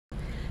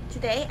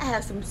Today I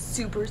have some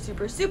super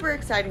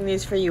exciting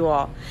news for you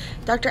all.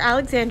 Dr.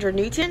 Alexandra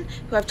Newton,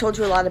 who I've told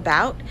you a lot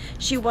about,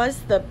 she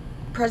was the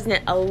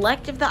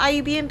president-elect of the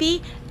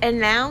IUBMB, and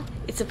now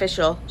it's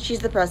official. She's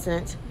the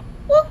president.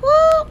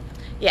 Woo-hoo!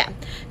 Yeah,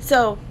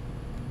 so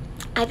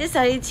I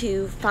decided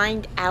to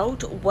find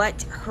out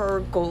what her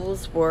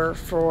goals were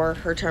for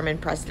her term in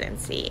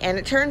presidency, and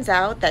it turns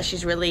out that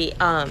she's really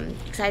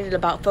excited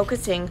about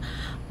focusing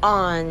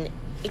on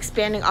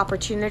expanding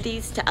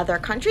opportunities to other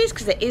countries,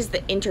 because it is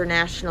the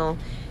International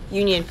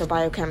Union for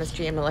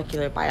Biochemistry and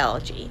Molecular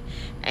Biology.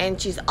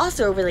 And she's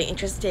also really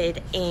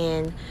interested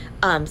in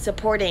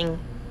supporting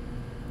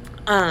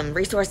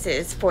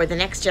resources for the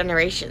next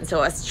generation,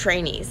 so us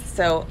trainees.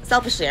 So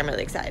selfishly, I'm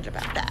really excited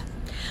about that.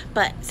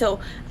 But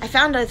so I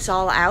found this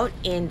all out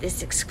in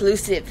this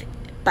exclusive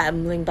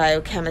Bumbling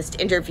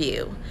Biochemist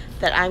interview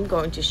that I'm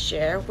going to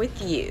share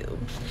with you.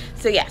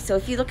 So yeah, so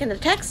if you look in the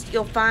text,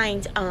 you'll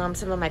find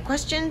some of my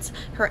questions,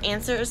 her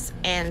answers,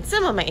 and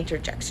some of my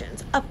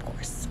interjections, of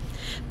course.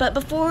 But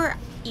before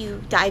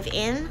you dive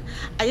in,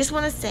 I just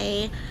want to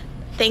say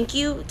thank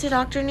you to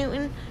Dr.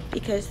 Newton,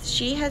 because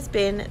she has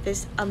been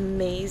this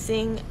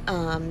amazing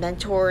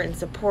mentor and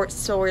support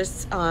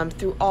source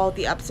through all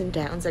the ups and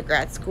downs at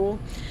grad school.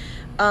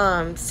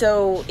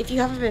 So if you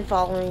haven't been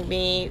following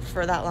me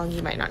for that long,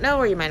 you might not know,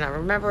 or you might not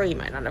remember, or you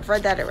might not have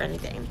read that or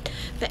anything.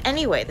 But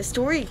anyway, the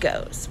story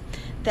goes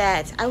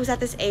that I was at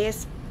this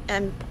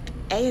IUBMB,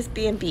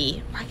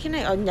 why can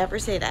I'll never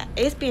say that,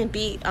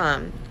 IUBMB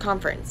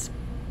conference,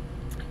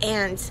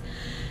 and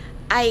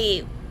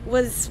I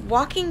was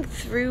walking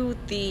through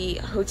the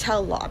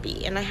hotel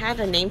lobby, and I had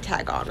a name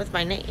tag on with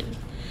my name,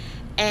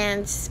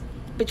 and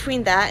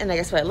between that and I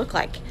guess what I look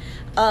like,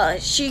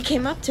 she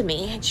came up to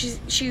me, and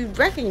she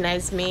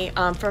recognized me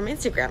from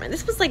Instagram, and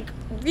this was like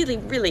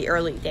really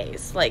early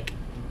days. Like,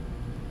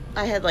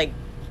 I had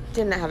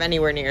didn't have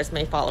anywhere near as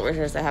many followers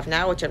as I have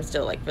now, which I'm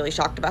still really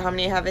shocked about how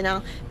many I have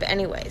now. But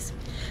anyways,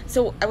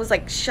 so I was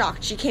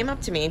shocked. She came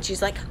up to me and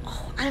she's like,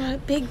 "Oh, I'm a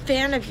big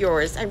fan of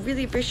yours. I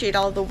really appreciate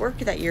all the work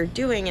that you're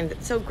doing, and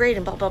it's so great,"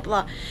 and blah blah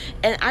blah.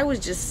 And I was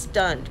just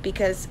stunned,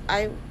 because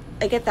I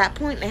at that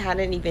point I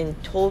hadn't even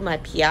told my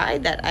PI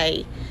that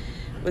I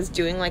was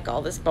doing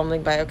all this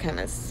bumbling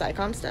biochemist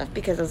psychom stuff,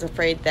 because I was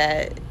afraid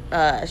that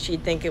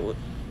she'd think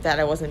that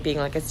I wasn't being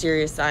a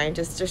serious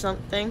scientist or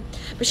something.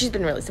 But she's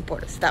been really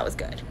supportive, so that was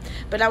good.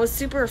 But I was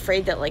super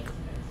afraid that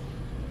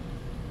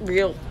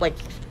real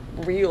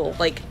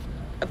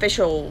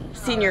official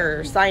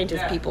senior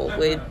scientist people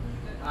would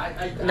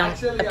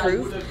not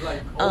approve.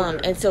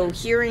 And so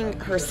hearing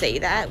her say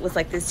that was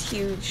this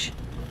huge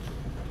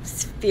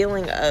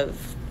feeling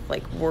of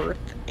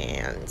worth,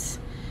 and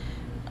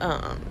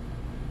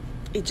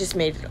it just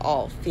made it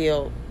all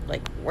feel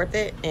worth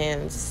it,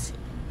 and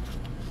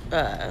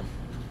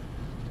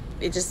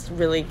it just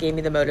really gave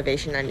me the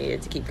motivation I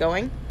needed to keep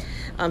going.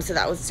 So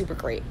that was super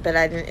great, but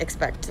I didn't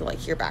expect to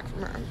hear back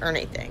from her or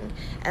anything.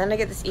 And then I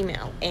get this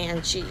email,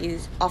 and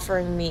she's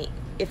offering me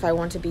if I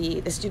want to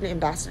be the student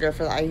ambassador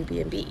for the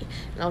IUBMB,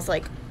 and I was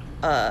like,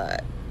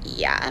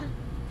 yeah.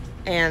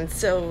 And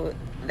so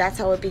that's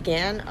how it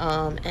began,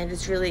 and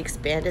it's really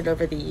expanded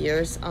over the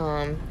years.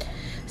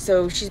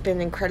 So she's been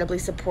incredibly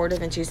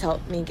supportive, and she's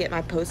helped me get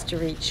my post to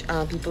reach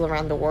people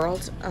around the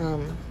world.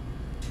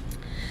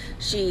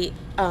 She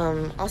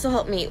also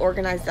helped me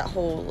organize that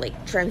whole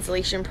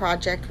translation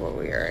project, where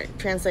we were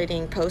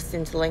translating posts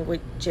into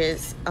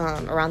languages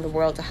around the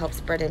world to help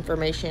spread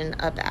information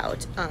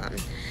about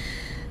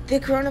the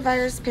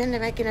coronavirus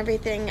pandemic and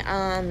everything,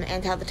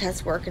 and how the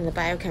tests work and the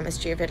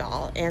biochemistry of it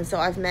all. And so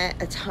I've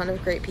met a ton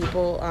of great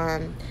people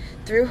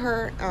through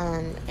her,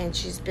 and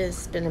she's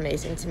been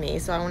amazing to me.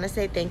 So I want to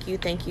say thank you,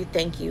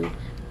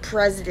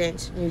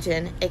 President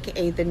Newton,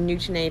 aka the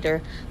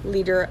Newtonator,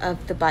 leader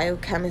of the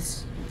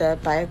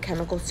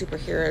biochemical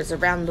superheroes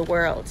around the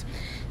world.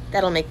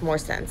 That'll make more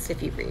sense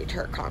if you read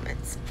her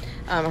comments,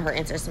 her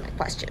answers to my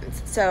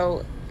questions.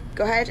 So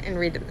go ahead and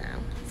read them now.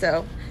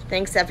 So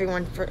thanks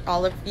everyone, for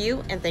all of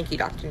you, and thank you,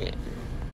 Dr. Newton.